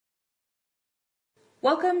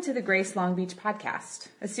Welcome to the Grace Long Beach podcast,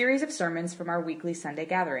 a series of sermons from our weekly Sunday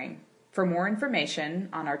gathering. For more information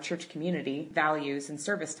on our church community, values, and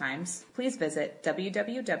service times, please visit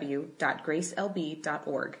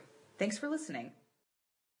www.gracelb.org. Thanks for listening.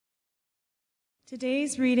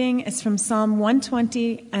 Today's reading is from Psalm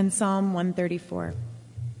 120 and Psalm 134.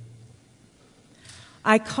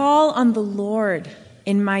 I call on the Lord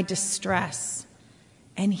in my distress,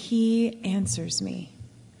 and he answers me.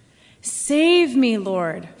 Save me,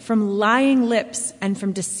 Lord, from lying lips and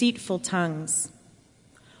from deceitful tongues.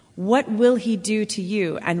 What will he do to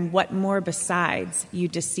you, and what more besides, you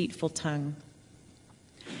deceitful tongue?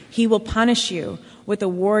 He will punish you with a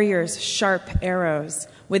warrior's sharp arrows,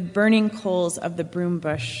 with burning coals of the broom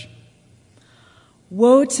bush.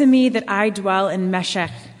 Woe to me that I dwell in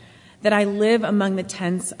Meshech, that I live among the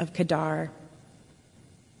tents of Kedar.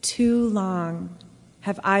 Too long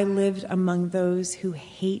have I lived among those who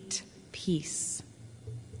hate peace.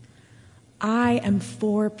 I am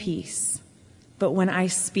for peace, but when I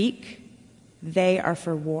speak, they are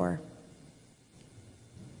for war.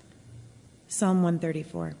 Psalm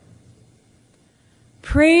 134.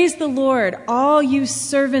 Praise the Lord, all you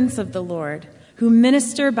servants of the Lord, who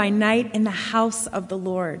minister by night in the house of the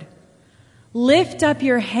Lord. Lift up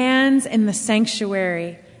your hands in the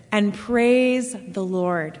sanctuary and praise the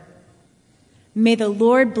Lord. May the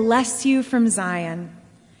Lord bless you from Zion,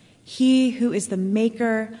 he who is the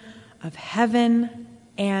maker of heaven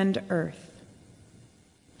and earth.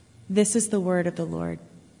 This is the word of the Lord.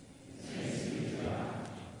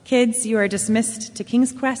 Kids, you are dismissed to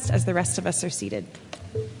King's Quest as the rest of us are seated.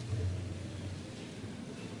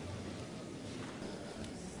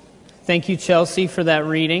 Thank you, Chelsea, for that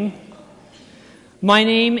reading. My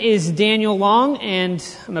name is Daniel Long, and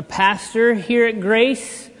I'm a pastor here at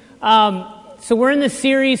Grace. So we're in this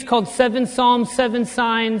series called 7 Psalms, 7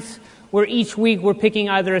 Signs, where each week we're picking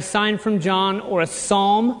either a sign from John or a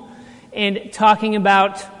psalm and talking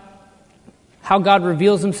about how God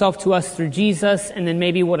reveals himself to us through Jesus, and then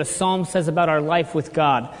maybe what a psalm says about our life with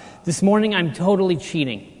God. This morning I'm totally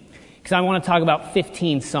cheating because I want to talk about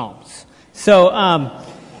 15 psalms. And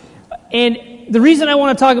the reason I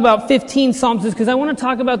want to talk about 15 psalms is because I want to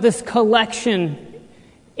talk about this collection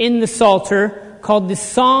in the Psalter called the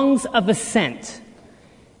Songs of Ascent.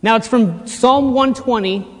 Now, it's from Psalm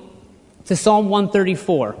 120 to Psalm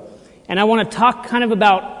 134. And I want to talk kind of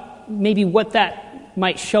about maybe what that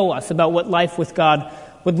might show us about what life with God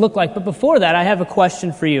would look like. But before that, I have a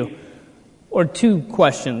question for you, or two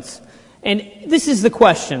questions. And this is the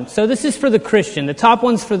question. So this is for the Christian. The top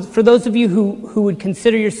one's for those of you who would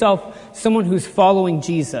consider yourself someone who's following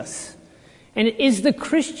Jesus. And is the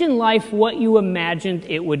Christian life what you imagined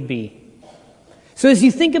it would be? So as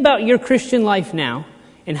you think about your Christian life now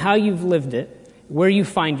and how you've lived it, where you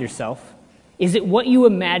find yourself, is it what you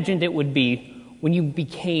imagined it would be when you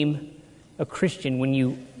became a Christian, when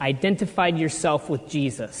you identified yourself with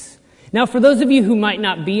Jesus? Now, for those of you who might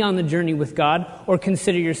not be on the journey with God or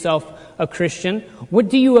consider yourself a Christian, what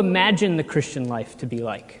do you imagine the Christian life to be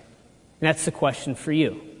like? And that's the question for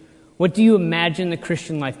you. What do you imagine the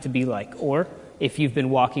Christian life to be like? Or, if you've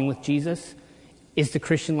been walking with Jesus, is the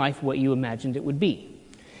Christian life what you imagined it would be?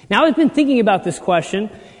 Now, I've been thinking about this question,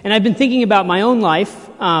 and I've been thinking about my own life,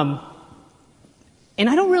 and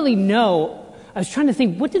I don't really know. I was trying to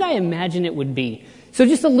think, what did I imagine it would be? So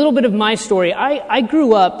just a little bit of my story. I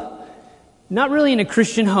grew up not really in a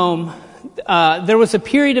Christian home. There was a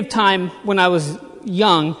period of time when I was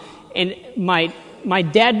young, and my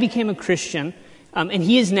dad became a Christian, and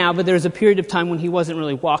he is now, but there was a period of time when he wasn't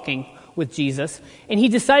really walking with Jesus, and he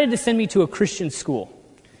decided to send me to a Christian school,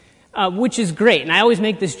 which is great. And I always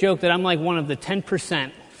make this joke that I'm like one of the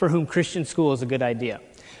 10% for whom Christian school is a good idea.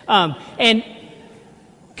 And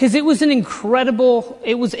because it was incredible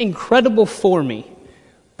for me,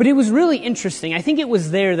 but it was really interesting. I think it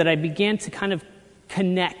was there that I began to kind of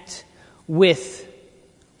connect with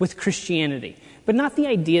Christianity, but not the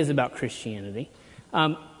ideas about Christianity.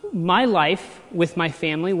 My life with my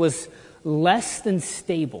family was less than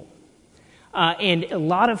stable. And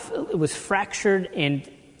it was fractured and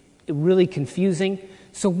really confusing.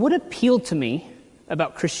 So what appealed to me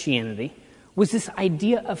about Christianity was this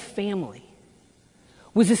idea of family,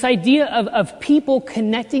 was this idea of people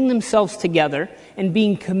connecting themselves together and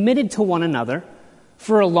being committed to one another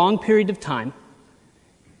for a long period of time,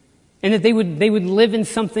 and that they would live in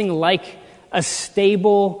something like a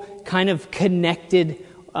stable, kind of connected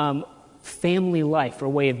family life or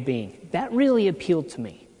way of being. That really appealed to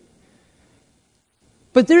me.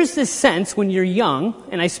 But there's this sense when you're young,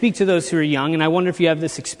 and I speak to those who are young, and I wonder if you have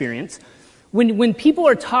this experience, when people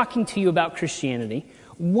are talking to you about Christianity,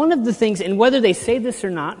 one of the things, and whether they say this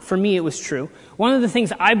or not, for me it was true, one of the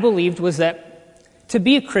things I believed was that to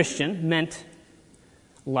be a Christian meant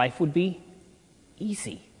life would be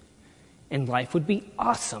easy and life would be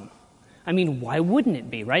awesome. I mean, why wouldn't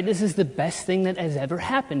it be, right? This is the best thing that has ever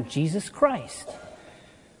happened, Jesus Christ.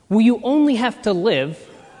 Well, you only have to live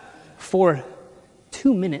for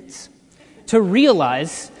 2 minutes to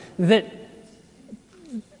realize that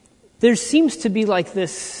there seems to be like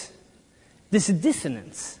this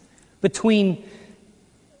dissonance between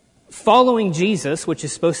following Jesus, which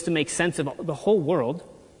is supposed to make sense of the whole world,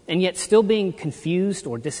 and yet still being confused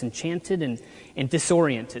or disenchanted and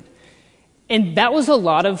disoriented. And that was a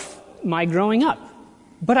lot of my growing up.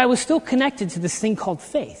 But I was still connected to this thing called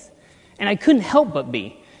faith. And I couldn't help but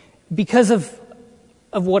be, because of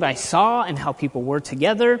what I saw and how people were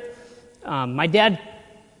together. My dad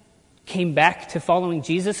came back to following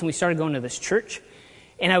Jesus, and we started going to this church.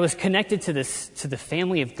 And I was connected to the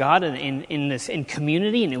family of God in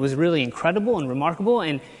community, and it was really incredible and remarkable.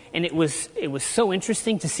 And it was so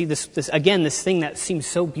interesting to see this thing that seemed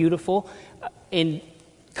so beautiful in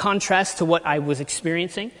contrast to what I was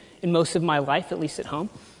experiencing in most of my life, at least at home.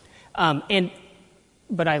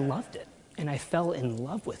 But I loved it, and I fell in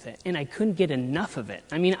love with it, and I couldn't get enough of it.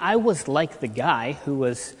 I mean, I was like the guy who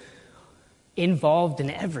was involved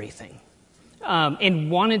in everything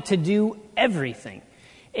and wanted to do everything.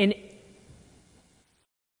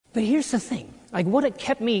 But here's the thing. Like, what it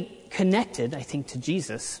kept me connected, I think, to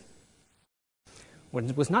Jesus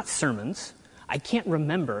was not sermons. I can't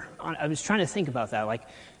remember. I was trying to think about that. Like,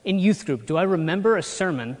 in youth group, do I remember a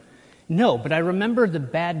sermon? No, but I remember the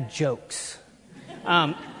bad jokes.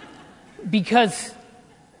 Because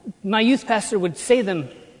my youth pastor would say them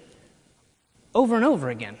over and over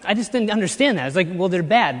again. I just didn't understand that. I was like, well, they're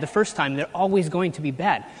bad the first time. They're always going to be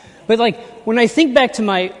bad. But like, when I think back to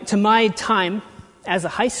my time as a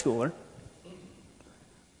high schooler,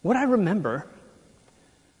 what I remember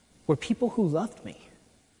were people who loved me.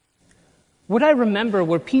 What I remember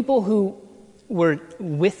were people who were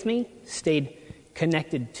with me, stayed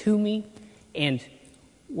connected to me, and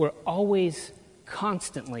were always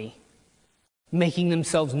constantly making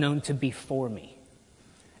themselves known to be for me.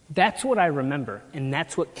 That's what I remember, and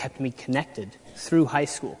that's what kept me connected through high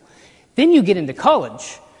school. Then you get into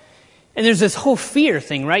college, and there's this whole fear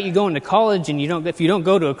thing, right? You go into college, and if you don't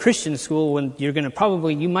go to a Christian school, when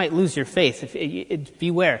you might lose your faith.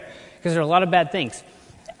 Beware, because there are a lot of bad things.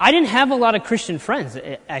 I didn't have a lot of Christian friends,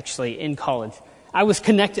 actually, in college. I was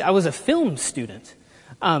connected. I was a film student.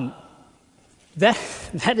 That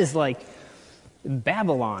is like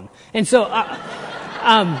Babylon. And so,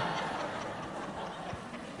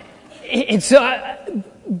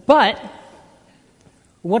 but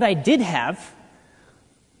what I did have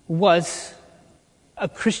was a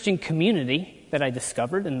Christian community that I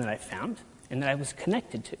discovered and that I found and that I was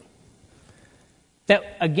connected to.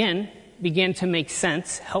 That, again, began to make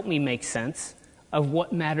sense, help me make sense of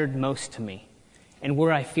what mattered most to me and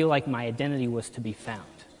where I feel like my identity was to be found.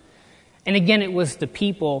 And again, it was the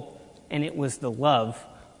people and it was the love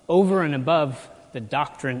over and above the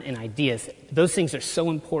doctrine and ideas. Those things are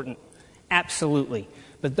so important, absolutely.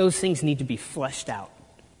 But those things need to be fleshed out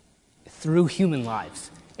through human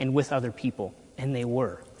lives and with other people. And they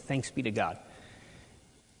were, thanks be to God.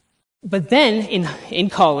 But then in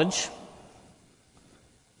college,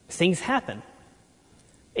 things happen.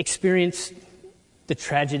 Experience the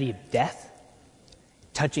tragedy of death,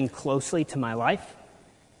 touching closely to my life,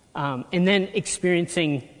 and then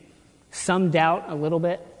experiencing some doubt a little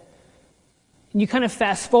bit. And you kind of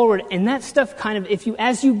fast forward, and that stuff kind of,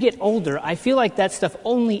 as you get older, I feel like that stuff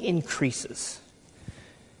only increases.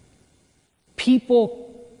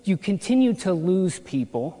 You continue to lose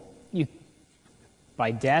people,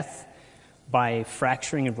 by death, by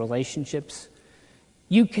fracturing of relationships.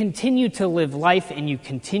 You continue to live life and you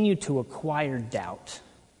continue to acquire doubt.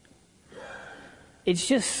 It's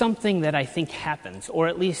just something that I think happens, or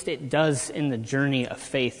at least it does in the journey of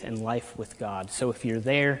faith and life with God. So if you're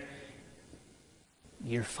there,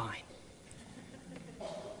 you're fine.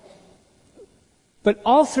 But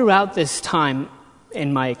all throughout this time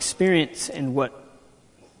in my experience and what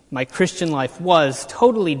my Christian life was,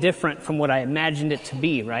 totally different from what I imagined it to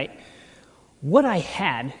be, right? What I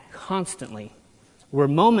had constantly were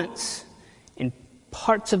moments and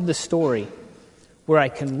parts of the story where I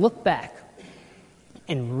can look back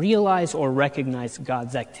and realize or recognize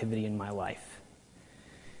God's activity in my life.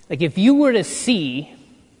 Like if you were to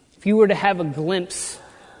have a glimpse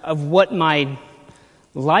of what my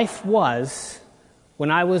life was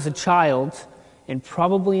when I was a child and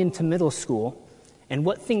probably into middle school and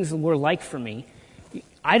what things were like for me,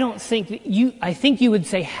 I think you would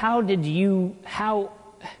say,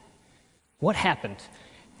 what happened?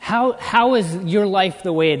 How is your life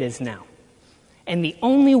the way it is now? And the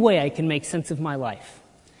only way I can make sense of my life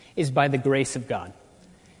is by the grace of God.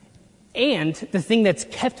 And the thing that's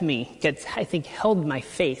I think held my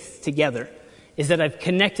faith together, is that I've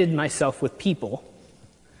connected myself with people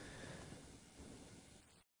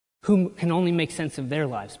who can only make sense of their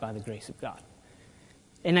lives by the grace of God.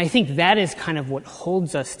 And I think that is kind of what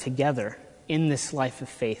holds us together in this life of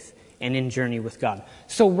faith and in journey with God.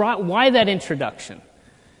 So why that introduction?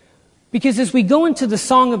 Because as we go into the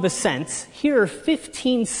Song of Ascents, here are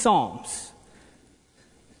 15 psalms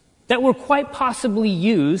that were quite possibly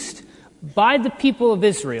used by the people of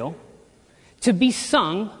Israel to be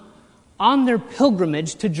sung on their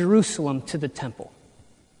pilgrimage to Jerusalem, to the temple.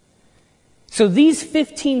 So these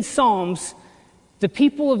 15 psalms, the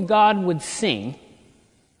people of God would sing,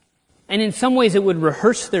 and in some ways it would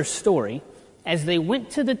rehearse their story as they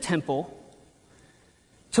went to the temple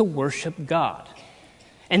to worship God.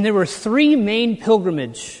 And there were 3 main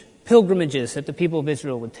pilgrimages that the people of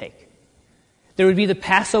Israel would take. There would be the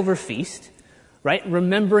Passover feast, right?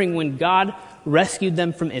 Remembering when God rescued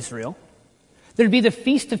them from Israel. There'd be the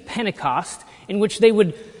Feast of Pentecost, in which they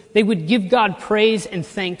would give God praise and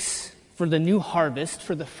thanks for the new harvest,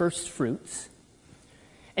 for the first fruits.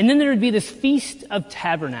 And then there would be this Feast of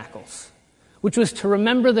Tabernacles, which was to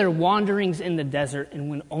remember their wanderings in the desert and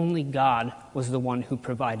when only God was the one who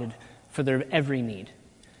provided for their every need.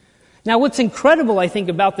 Now, what's incredible, I think,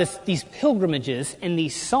 about these pilgrimages and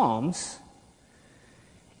these psalms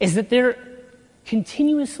is that they're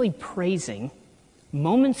continuously praising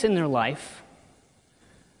moments in their life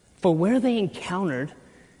for where they encountered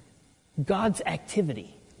God's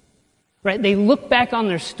activity. Right? They look back on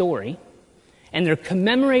their story and they're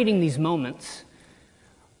commemorating these moments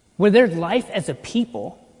where their life as a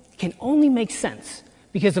people can only make sense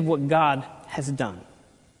because of what God has done.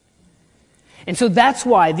 And so that's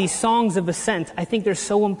why these songs of ascent, I think they're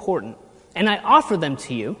so important. And I offer them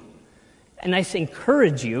to you, and I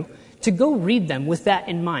encourage you to go read them with that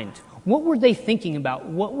in mind. What were they thinking about?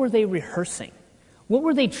 What were they rehearsing? What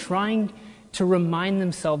were they trying to remind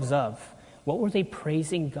themselves of? What were they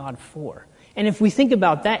praising God for? And if we think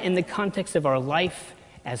about that in the context of our life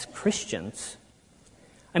as Christians,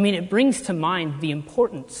 I mean, it brings to mind the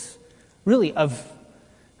importance, really, of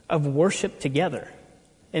worship together.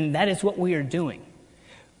 And that is what we are doing.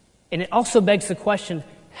 And it also begs the question,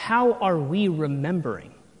 how are we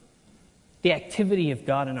remembering the activity of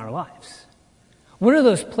God in our lives? What are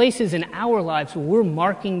those places in our lives where we're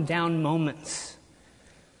marking down moments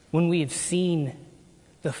when we have seen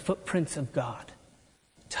the footprints of God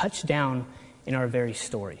touch down in our very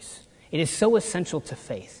stories? It is so essential to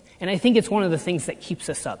faith. And I think it's one of the things that keeps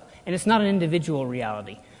us up. And it's not an individual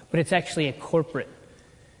reality, but it's actually a corporate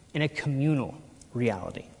and a communal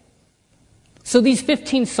reality. So these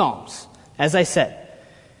 15 psalms, as I said,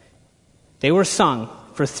 they were sung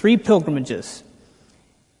for 3 pilgrimages.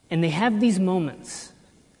 And they have these moments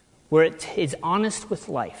where it is honest with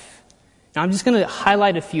life. Now I'm just going to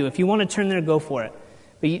highlight a few. If you want to turn there, go for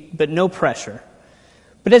it. But no pressure.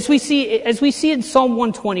 But as we see in Psalm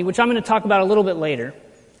 120, which I'm going to talk about a little bit later,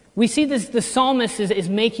 we see the psalmist is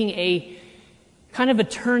making a kind of a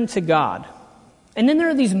turn to God. And then there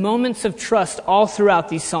are these moments of trust all throughout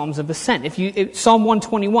these Psalms of Ascent. Psalm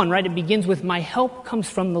 121, right, it begins with, "My help comes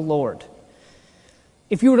from the Lord."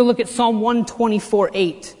 If you were to look at Psalm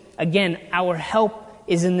 124:8, again, our help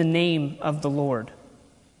is in the name of the Lord.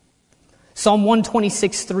 Psalm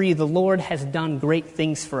 126:3, "The Lord has done great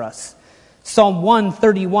things for us." Psalm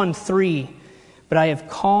 131:3, "But I have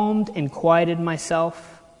calmed and quieted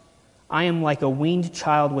myself. I am like a weaned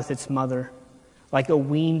child with its mother. Like a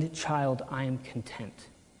weaned child, I am content."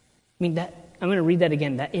 I mean, I'm going to read that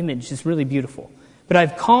again. That image is really beautiful. "But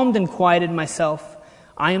I've calmed and quieted myself.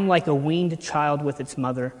 I am like a weaned child with its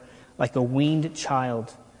mother. Like a weaned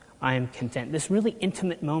child, I am content." This really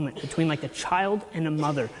intimate moment between like a child and a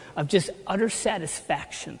mother of just utter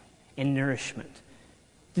satisfaction and nourishment.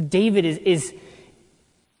 David is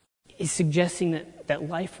suggesting that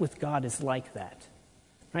life with God is like that.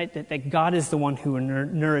 Right? That God is the one who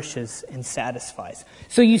nourishes and satisfies.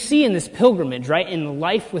 So you see in this pilgrimage, right, in the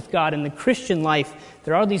life with God, in the Christian life,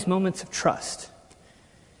 there are these moments of trust.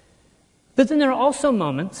 But then there are also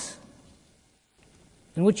moments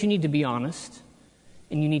in which you need to be honest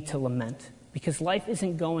and you need to lament because life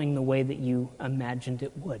isn't going the way that you imagined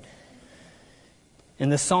it would. And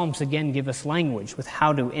the Psalms, again, give us language with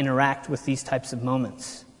how to interact with these types of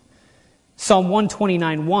moments. Psalm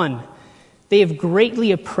 129:1, "They have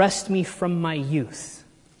greatly oppressed me from my youth,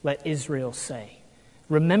 let Israel say."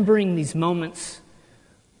 remembering these moments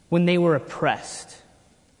when they were oppressed,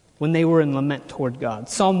 when they were in lament toward God.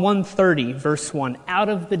 Psalm 130, verse 1, out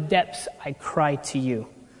of the depths I cry to you.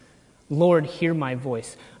 Lord, hear my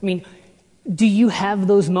voice. I mean, do you have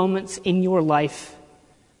those moments in your life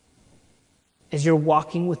as you're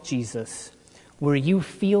walking with Jesus where you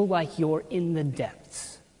feel like you're in the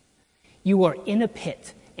depths? You are in a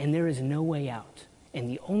pit and there is no way out. And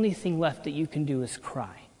the only thing left that you can do is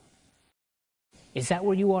cry. Is that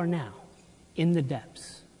where you are now? In the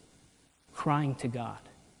depths, crying to God.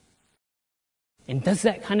 And does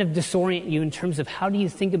that kind of disorient you in terms of how do you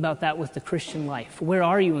think about that with the Christian life? Where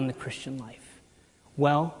are you in the Christian life?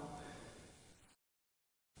 Well,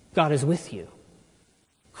 God is with you.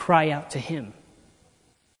 Cry out to him.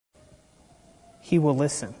 He will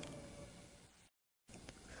listen.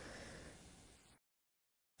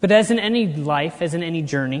 But as in any life, as in any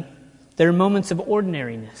journey, there are moments of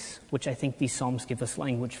ordinariness, which I think these Psalms give us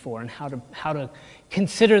language for, and how to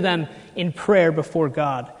consider them in prayer before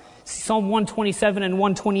God. Psalm 127 and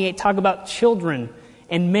 128 talk about children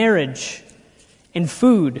and marriage and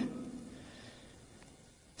food. It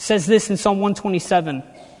says this in Psalm 127,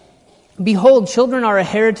 behold, children are a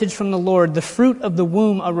heritage from the Lord, the fruit of the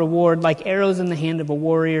womb a reward, like arrows in the hand of a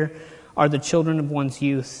warrior are the children of one's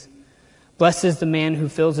youth. Blessed is the man who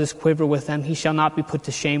fills his quiver with them. He shall not be put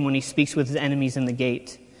to shame when he speaks with his enemies in the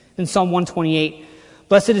gate. In Psalm 128,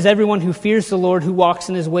 blessed is everyone who fears the Lord, who walks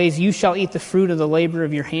in his ways. You shall eat the fruit of the labor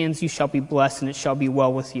of your hands. You shall be blessed, and it shall be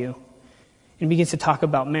well with you. And begins to talk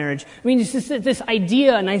about marriage. I mean, it's just this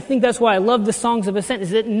idea, and I think that's why I love the Songs of Ascent, is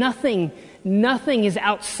that nothing is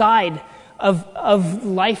outside of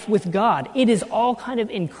life with God. It is all kind of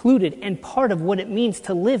included and part of what it means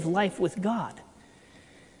to live life with God.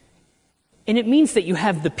 And it means that you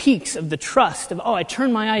have the peaks of the trust of, oh, I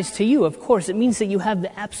turn my eyes to you, of course. It means that you have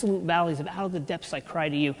the absolute valleys of out of the depths I cry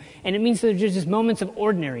to you. And it means that there's just moments of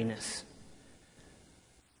ordinariness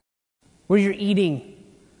where you're eating,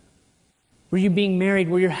 where you're being married,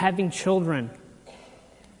 where you're having children,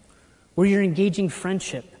 where you're engaging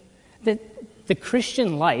friendship. That the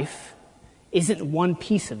Christian life isn't one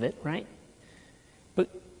piece of it, right? But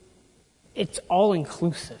it's all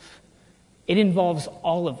inclusive. It involves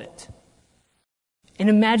all of it. And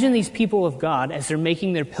imagine these people of God as they're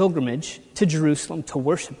making their pilgrimage to Jerusalem to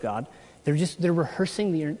worship God. They're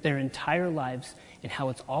rehearsing their entire lives and how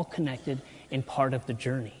it's all connected and part of the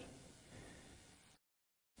journey.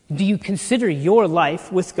 Do you consider your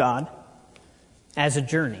life with God as a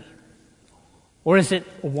journey? Or is it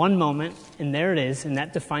one moment and there it is and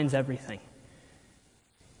that defines everything?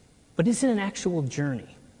 But is it an actual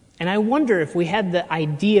journey? And I wonder if we had the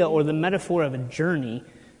idea or the metaphor of a journey,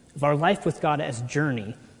 of our life with God as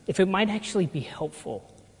journey, if it might actually be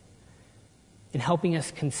helpful in helping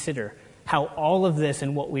us consider how all of this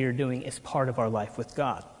and what we are doing is part of our life with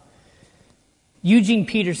God. Eugene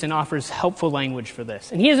Peterson offers helpful language for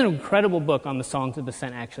this. And he has an incredible book on the Songs of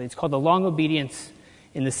Ascent, actually. It's called The Long Obedience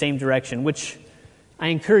in the Same Direction, which I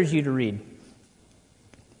encourage you to read.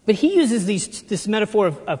 But he uses this metaphor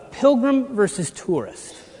of pilgrim versus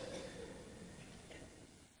tourist.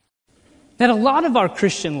 That a lot of our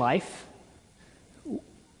Christian life,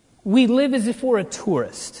 we live as if we're a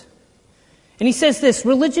tourist. And he says this,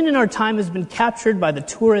 religion in our time has been captured by the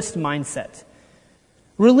tourist mindset.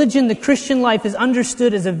 Religion, the Christian life, is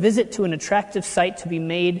understood as a visit to an attractive site to be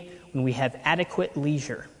made when we have adequate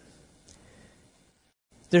leisure.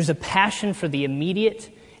 There's a passion for the immediate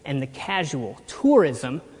and the casual.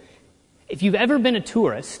 Tourism, if you've ever been a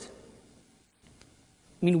tourist,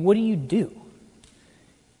 I mean, what do?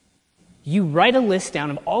 You write a list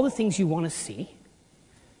down of all the things you want to see,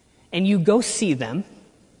 and you go see them,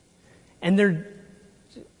 and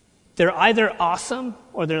they're either awesome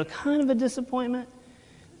or they're kind of a disappointment.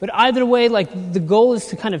 But either way, like the goal is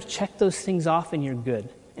to kind of check those things off and you're good.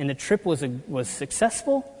 And the trip was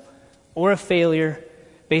successful or a failure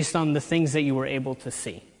based on the things that you were able to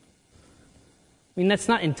see. I mean, that's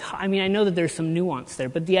not I know that there's some nuance there,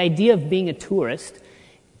 but the idea of being a tourist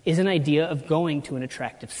is an idea of going to an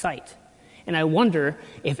attractive site. And I wonder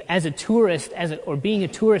if as a tourist, or being a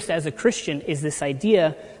tourist as a Christian, is this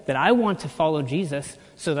idea that I want to follow Jesus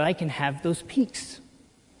so that I can have those peaks.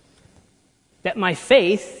 That my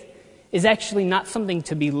faith is actually not something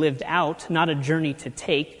to be lived out, not a journey to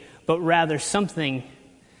take, but rather something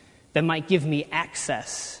that might give me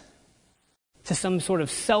access to some sort of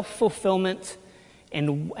self-fulfillment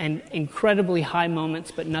and incredibly high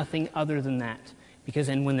moments, but nothing other than that. Because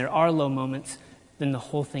when there are low moments, then the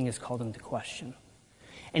whole thing is called into question.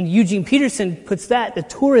 And Eugene Peterson puts the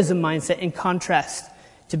tourism mindset, in contrast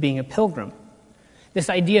to being a pilgrim. This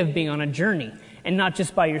idea of being on a journey. and not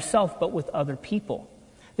just by yourself, but with other people.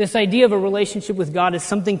 This idea of a relationship with God is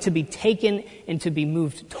something to be taken and to be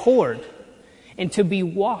moved toward and to be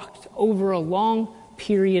walked over a long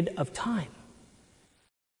period of time.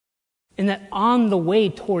 And that on the way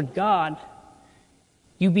toward God,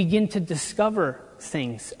 you begin to discover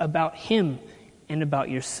things about Him and about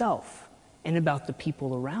yourself and about the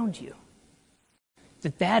people around you.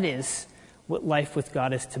 That is what life with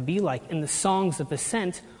God is to be like. And the songs of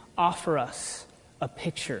ascent offer us a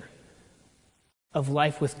picture of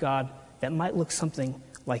life with God that might look something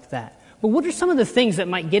like that. But what are some of the things that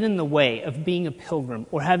might get in the way of being a pilgrim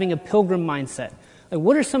or having a pilgrim mindset? Like,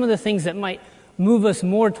 what are some of the things that might move us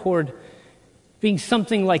more toward being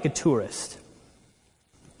something like a tourist?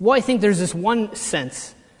 Well, I think there's this one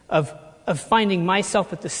sense of finding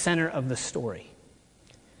myself at the center of the story.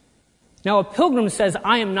 Now, a pilgrim says,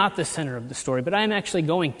 I am not the center of the story, but I am actually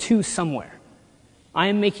going to somewhere. I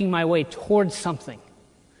am making my way towards something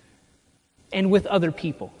and with other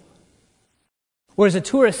people. Whereas a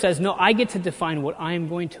tourist says, no, I get to define what I am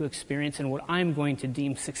going to experience and what I am going to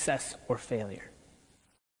deem success or failure.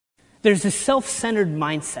 There's a self-centered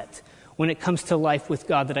mindset when it comes to life with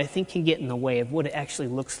God that I think can get in the way of what it actually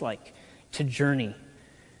looks like to journey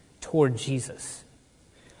toward Jesus.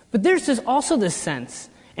 But there's also this sense,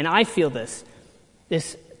 and I feel this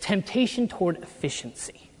temptation toward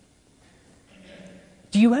efficiency.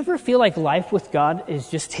 Do you ever feel like life with God is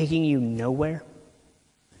just taking you nowhere?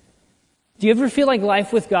 Do you ever feel like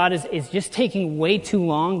life with God is just taking way too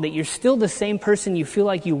long, that you're still the same person you feel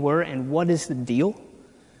like you were, and what is the deal?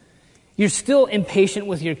 You're still impatient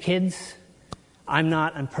with your kids. I'm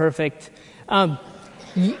not, I'm perfect.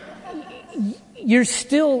 You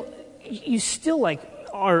still like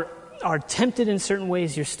are tempted in certain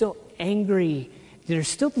ways. You're still angry. There's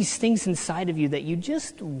still these things inside of you that you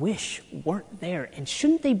just wish weren't there. And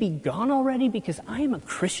shouldn't they be gone already? Because I am a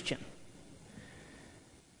Christian.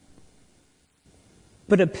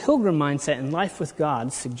 But a pilgrim mindset in life with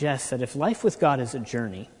God suggests that if life with God is a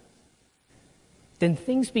journey, then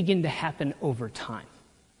things begin to happen over time.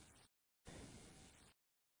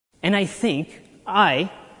 And I think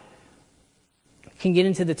I can get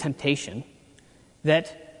into the temptation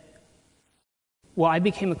that, well, I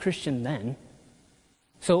became a Christian then,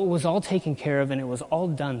 so it was all taken care of and it was all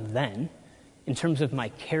done then in terms of my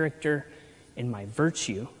character and my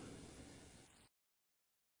virtue.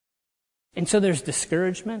 And so there's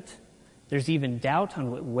discouragement. There's even doubt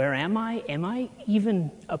on where am I? Am I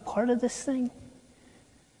even a part of this thing?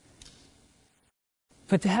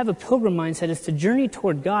 But to have a pilgrim mindset is to journey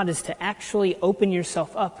toward God, is to actually open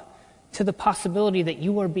yourself up to the possibility that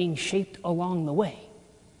you are being shaped along the way.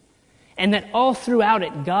 And that all throughout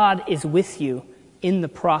it, God is with you in the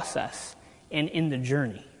process and in the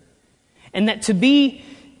journey. And that to be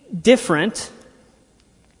different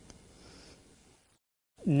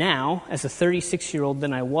now as a 36-year-old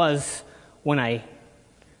than I was when I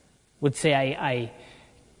would say I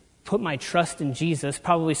put my trust in Jesus,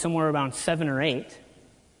 probably somewhere around 7 or 8.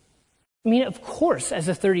 I mean, of course, as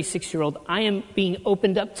a 36-year-old, I am being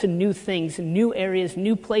opened up to new things, new areas,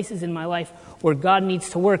 new places in my life where God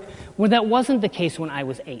needs to work, where that wasn't the case when I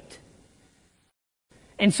was 8.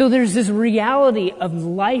 And so there's this reality of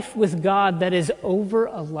life with God that is over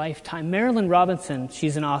a lifetime. Marilyn Robinson,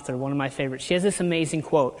 she's an author, one of my favorites. She has this amazing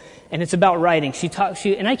quote, and it's about writing.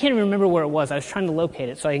 And I can't even remember where it was. I was trying to locate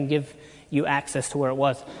it so I can give you access to where it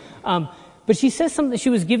was. But she says something, she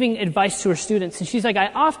was giving advice to her students, and she's like, I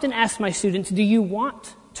often ask my students, do you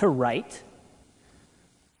want to write?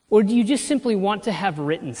 Or do you just simply want to have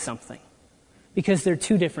written something? Because they're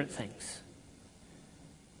two different things.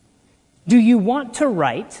 Do you want to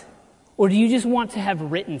write, or do you just want to have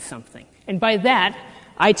written something? And by that,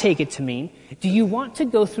 I take it to mean, do you want to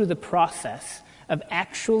go through the process of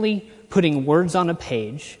actually putting words on a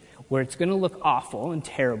page where it's going to look awful and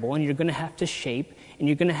terrible, and you're going to have to shape, and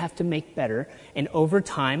you're going to have to make better, and over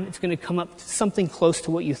time, it's going to come up to something close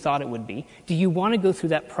to what you thought it would be? Do you want to go through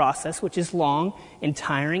that process, which is long and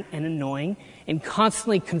tiring and annoying and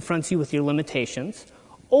constantly confronts you with your limitations?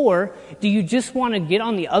 Or do you just want to get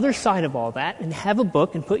on the other side of all that and have a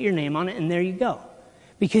book and put your name on it and there you go?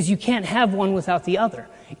 Because you can't have one without the other.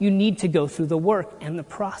 You need to go through the work and the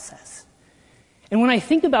process. And when I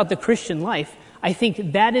think about the Christian life, I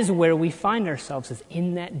think that is where we find ourselves, is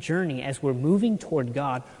in that journey. As we're moving toward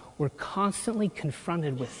God, we're constantly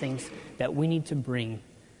confronted with things that we need to bring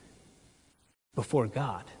before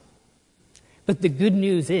God. But the good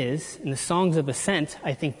news is, and the songs of ascent,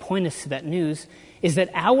 I think, point us to that news, is that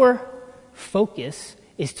our focus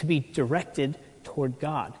is to be directed toward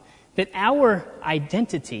God. That our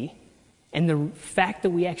identity And the fact that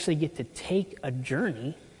we actually get to take a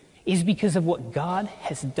journey is because of what God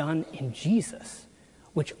has done in Jesus,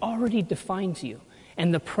 which already defines you.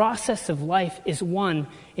 And the process of life is one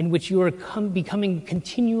in which you are becoming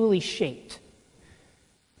continually shaped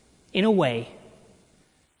in a way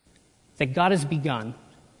that God has begun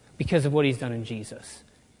because of what he's done in Jesus.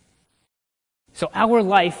 So our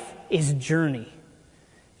life is journey.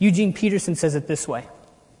 Eugene Peterson says it this way.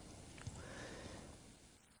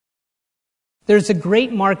 There's a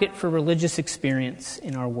great market for religious experience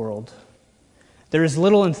in our world. There is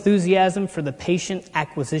little enthusiasm for the patient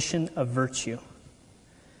acquisition of virtue.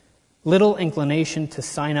 Little inclination to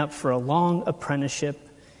sign up for a long apprenticeship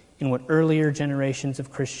in what earlier generations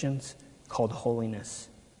of Christians called holiness.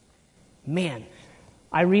 Man,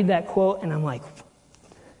 I read that quote and I'm like,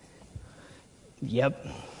 yep,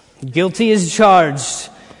 guilty as charged.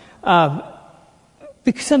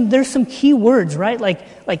 Because there's some key words, right? Like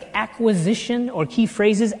acquisition, or key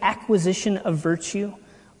phrases, acquisition of virtue,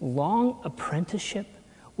 long apprenticeship,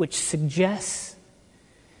 which suggests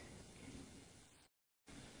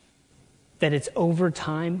that it's over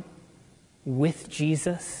time with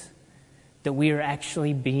Jesus that we are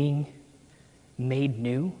actually being made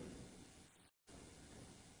new.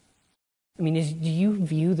 I mean, do you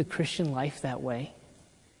view the Christian life that way?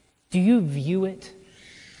 Do you view it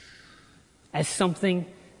as something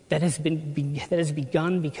that has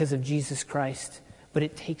begun because of Jesus Christ, but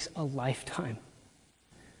it takes a lifetime,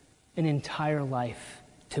 an entire life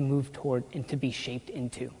to move toward and to be shaped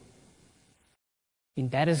into? I mean,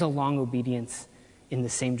 that is a long obedience in the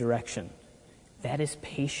same direction. That is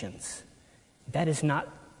patience. That is not,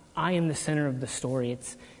 I am the center of the story.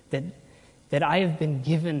 It's that I have been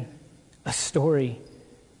given a story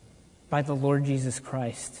by the Lord Jesus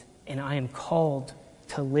Christ, and I am called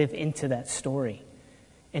to live into that story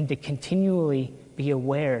and to continually be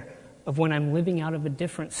aware of when I'm living out of a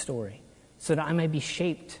different story so that I may be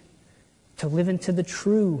shaped to live into the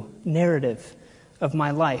true narrative of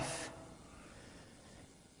my life.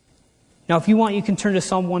 Now, if you want, you can turn to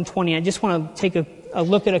Psalm 120. I just want to take a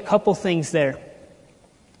look at a couple things there.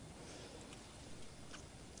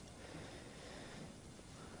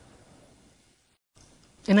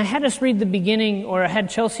 And I had us read the beginning, or I had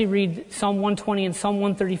Chelsea read Psalm 120 and Psalm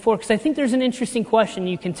 134, because I think there's an interesting question.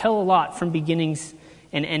 You can tell a lot from beginnings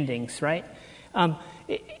and endings, right?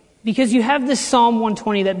 Because you have this Psalm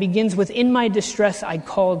 120 that begins with, "In my distress I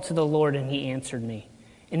called to the Lord and he answered me."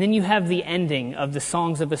 And then you have the ending of the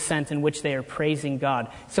Songs of Ascent in which they are praising God.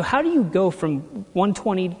 So how do you go from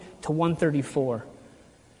 120 to 134?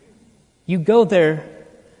 You go there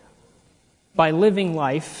by living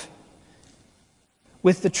life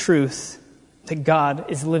with the truth that God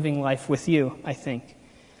is living life with you, I think.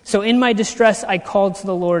 So in my distress I called to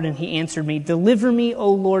the Lord and he answered me. Deliver me, O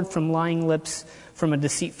Lord, from lying lips, from a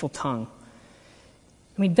deceitful tongue.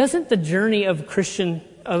 I mean, doesn't the journey of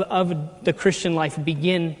the Christian life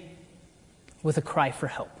begin with a cry for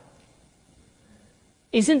help?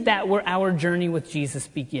 Isn't that where our journey with Jesus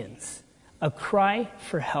begins? A cry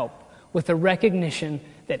for help with a recognition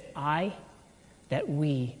that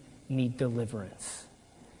we need deliverance.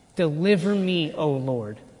 Deliver me, O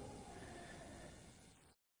Lord.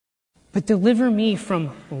 But deliver me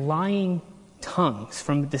from lying tongues,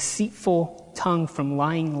 from deceitful tongue, from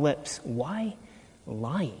lying lips. Why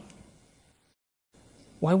lying?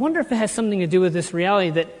 Well, I wonder if it has something to do with this reality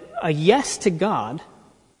that a yes to God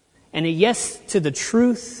and a yes to the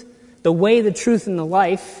truth, the way, the truth, and the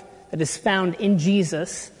life that is found in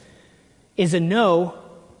Jesus is a no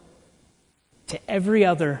to every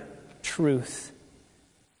other truth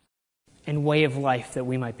and way of life that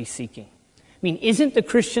we might be seeking. I mean, isn't the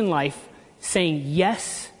Christian life saying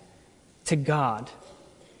yes to God,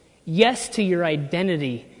 yes to your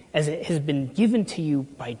identity as it has been given to you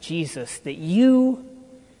by Jesus, that you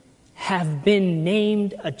have been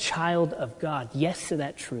named a child of God? Yes to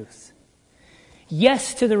that truth.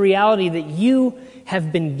 Yes to the reality that you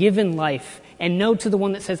have been given life, and no to the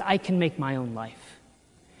one that says, I can make my own life.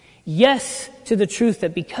 Yes to the truth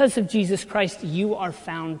that because of Jesus Christ, you are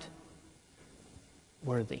found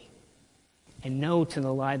worthy. And no to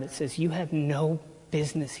the lie that says you have no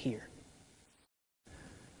business here.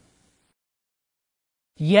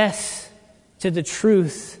 Yes to the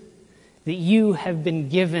truth that you have been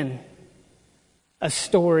given a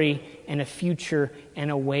story and a future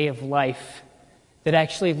and a way of life that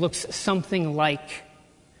actually looks something like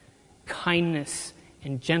kindness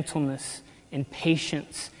and gentleness and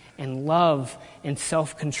patience and love and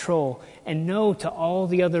self-control. And no to all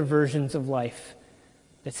the other versions of life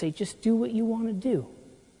that say, just do what you want to do.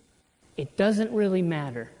 It doesn't really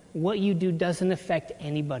matter. What you do doesn't affect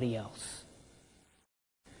anybody else.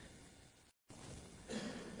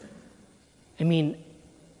 I mean,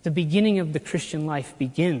 the beginning of the Christian life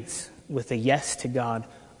begins with a yes to God.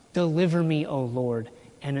 Deliver me, O Lord,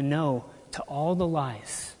 and a no to all the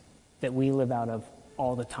lies that we live out of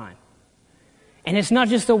all the time. And it's not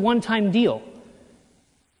just a one-time deal.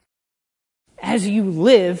 As you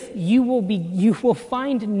live, you will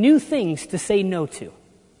find new things to say no to.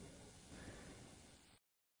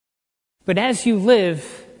 But as you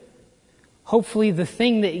live, hopefully the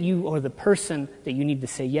thing that you, or the person that you need to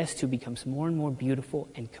say yes to, becomes more and more beautiful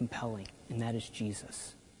and compelling, and that is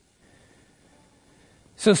Jesus.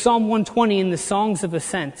 So Psalm 120 and the Songs of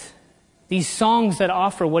Ascent, these songs that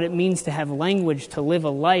offer what it means to have language, to live a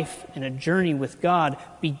life and a journey with God,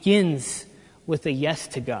 begins with a yes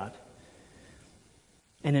to God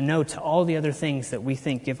and a no to all the other things that we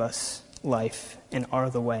think give us life and are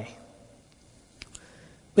the way.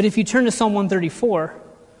 But if you turn to Psalm 134,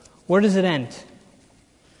 where does it end?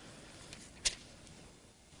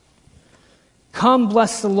 Come,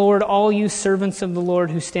 bless the Lord, all you servants of the Lord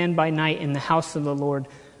who stand by night in the house of the Lord.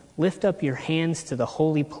 Lift up your hands to the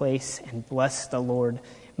holy place and bless the Lord.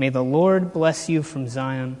 May the Lord bless you from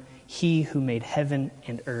Zion, he who made heaven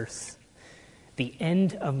and earth. The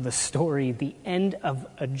end of the story, the end of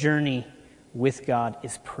a journey with God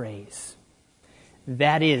is praise.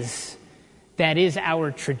 That is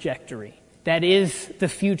our trajectory. That is the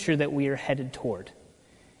future that we are headed toward.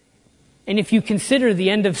 And if you consider the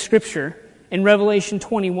end of Scripture in Revelation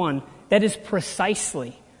 21, that is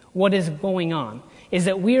precisely what is going on, is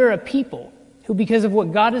that we are a people who, because of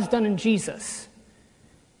what God has done in Jesus,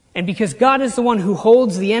 and because God is the one who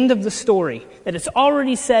holds the end of the story, that it's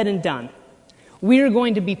already said and done, we are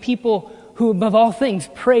going to be people who, above all things,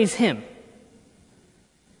 praise Him.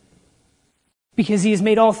 Because He has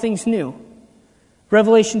made all things new.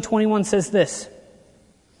 Revelation 21 says this: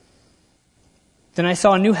 Then I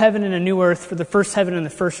saw a new heaven and a new earth, for the first heaven and the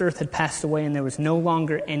first earth had passed away, and there was no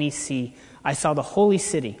longer any sea. I saw the holy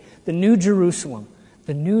city, the New Jerusalem,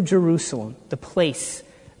 the place,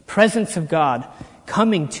 presence of God,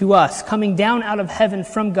 coming to us, coming down out of heaven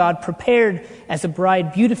from God, prepared as a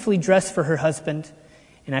bride beautifully dressed for her husband.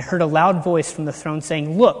 And I heard a loud voice from the throne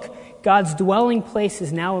saying, Look, God's dwelling place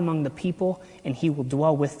is now among the people, and He will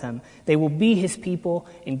dwell with them. They will be His people,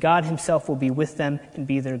 and God Himself will be with them and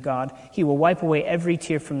be their God. He will wipe away every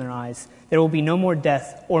tear from their eyes. There will be no more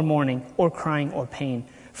death or mourning or crying or pain,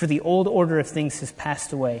 for the old order of things has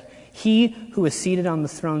passed away. He who is seated on the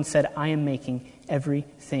throne said, I am making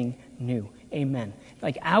everything new. Amen.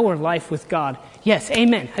 Like our life with God. Yes,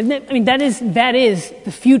 amen. I mean, that is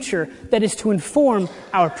the future that is to inform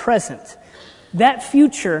our present. That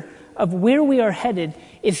future of where we are headed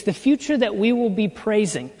is the future that we will be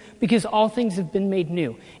praising, because all things have been made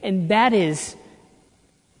new. And that is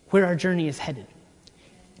where our journey is headed.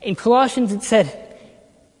 In Colossians it said,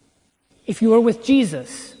 if you are with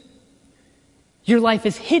Jesus, your life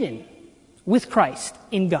is hidden with Christ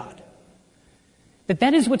in God.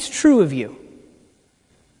 That is what's true of you.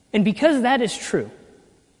 And because that is true,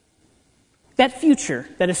 that future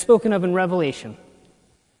that is spoken of in Revelation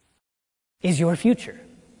is your future.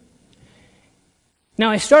 Now,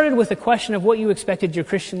 I started with a question of what you expected your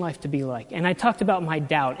Christian life to be like. And I talked about my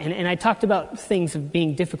doubt, and I talked about things of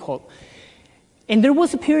being difficult. And there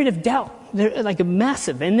was a period of doubt, like a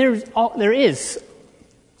massive, and there is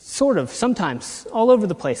sort of sometimes all over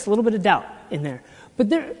the place, a little bit of doubt in there. But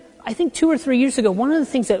there, I think 2 or 3 years ago, one of the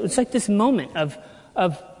things that was like this moment of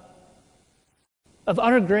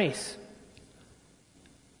utter grace.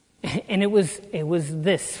 And it was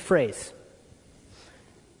this phrase: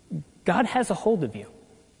 God has a hold of you.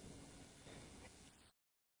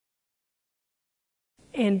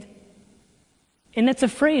 And that's a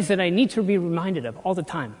phrase that I need to be reminded of all the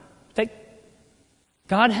time. That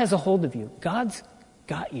God has a hold of you. God's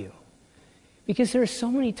got you. Because there are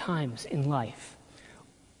so many times in life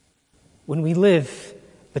when we live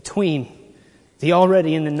between the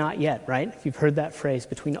already and the not yet, right? If you've heard that phrase,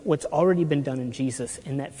 between what's already been done in Jesus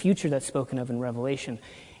and that future that's spoken of in Revelation.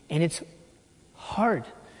 And it's hard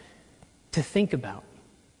to think about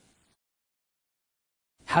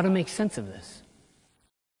how to make sense of this.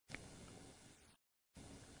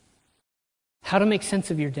 How to make sense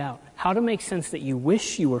of your doubt. How to make sense that you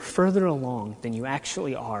wish you were further along than you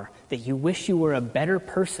actually are. That you wish you were a better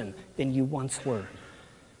person than you once were.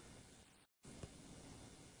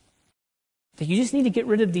 That you just need to get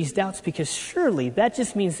rid of these doubts, because surely that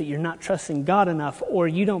just means that you're not trusting God enough, or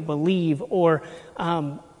you don't believe, or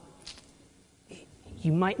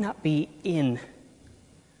you might not be in.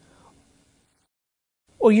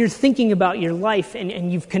 Or you're thinking about your life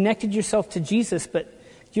and you've connected yourself to Jesus, but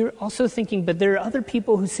you're also thinking, but there are other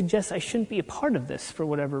people who suggest I shouldn't be a part of this for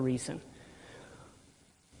whatever reason.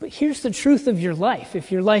 But here's the truth of your life.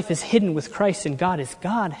 If your life is hidden with Christ in God, is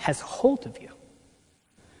God has hold of you.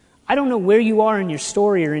 I don't know where you are in your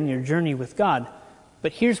story or in your journey with God,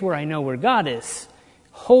 but here's where I know where God is,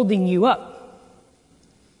 holding you up.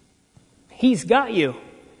 He's got you.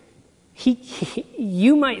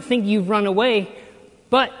 You might think you've run away,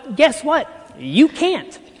 but guess what? You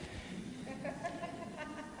can't.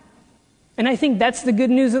 And I think that's the good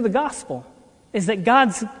news of the gospel, is that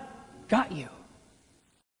God's got you.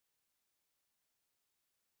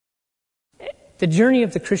 The journey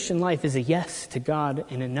of the Christian life is a yes to God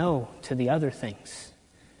and a no to the other things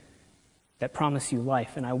that promise you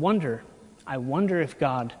life. And I wonder if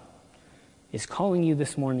God is calling you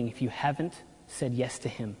this morning, if you haven't said yes to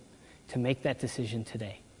him, to make that decision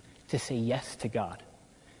today, to say yes to God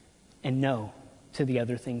and no to the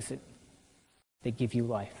other things that give you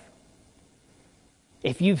life.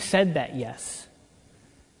 If you've said that yes,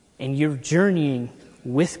 and you're journeying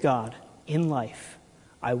with God in life,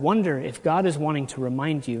 I wonder if God is wanting to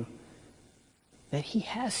remind you that he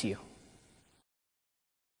has you,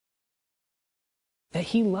 that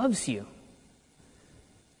he loves you,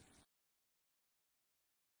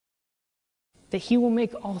 that he will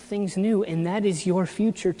make all things new, and that is your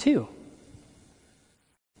future too.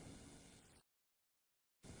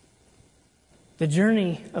 The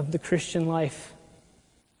journey of the Christian life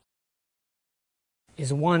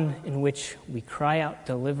is one in which we cry out,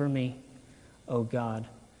 "Deliver me, O God,"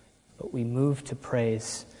 but we move to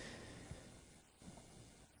praise.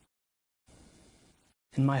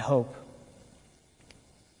 And my hope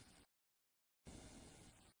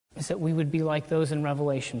is that we would be like those in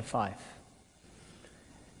Revelation 5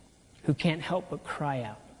 who can't help but cry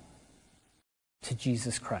out to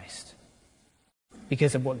Jesus Christ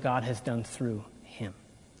because of what God has done through him.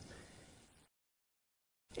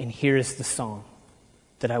 And here is the song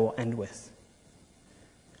that I will end with.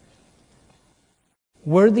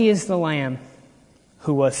 Worthy is the Lamb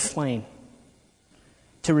who was slain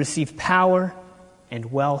to receive power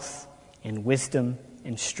and wealth and wisdom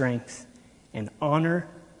and strength and honor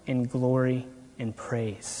and glory and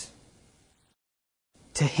praise.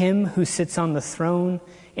 To him who sits on the throne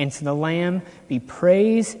and to the Lamb be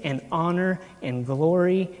praise and honor and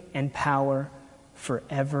glory and power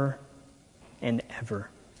forever and ever.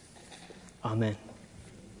 Amen.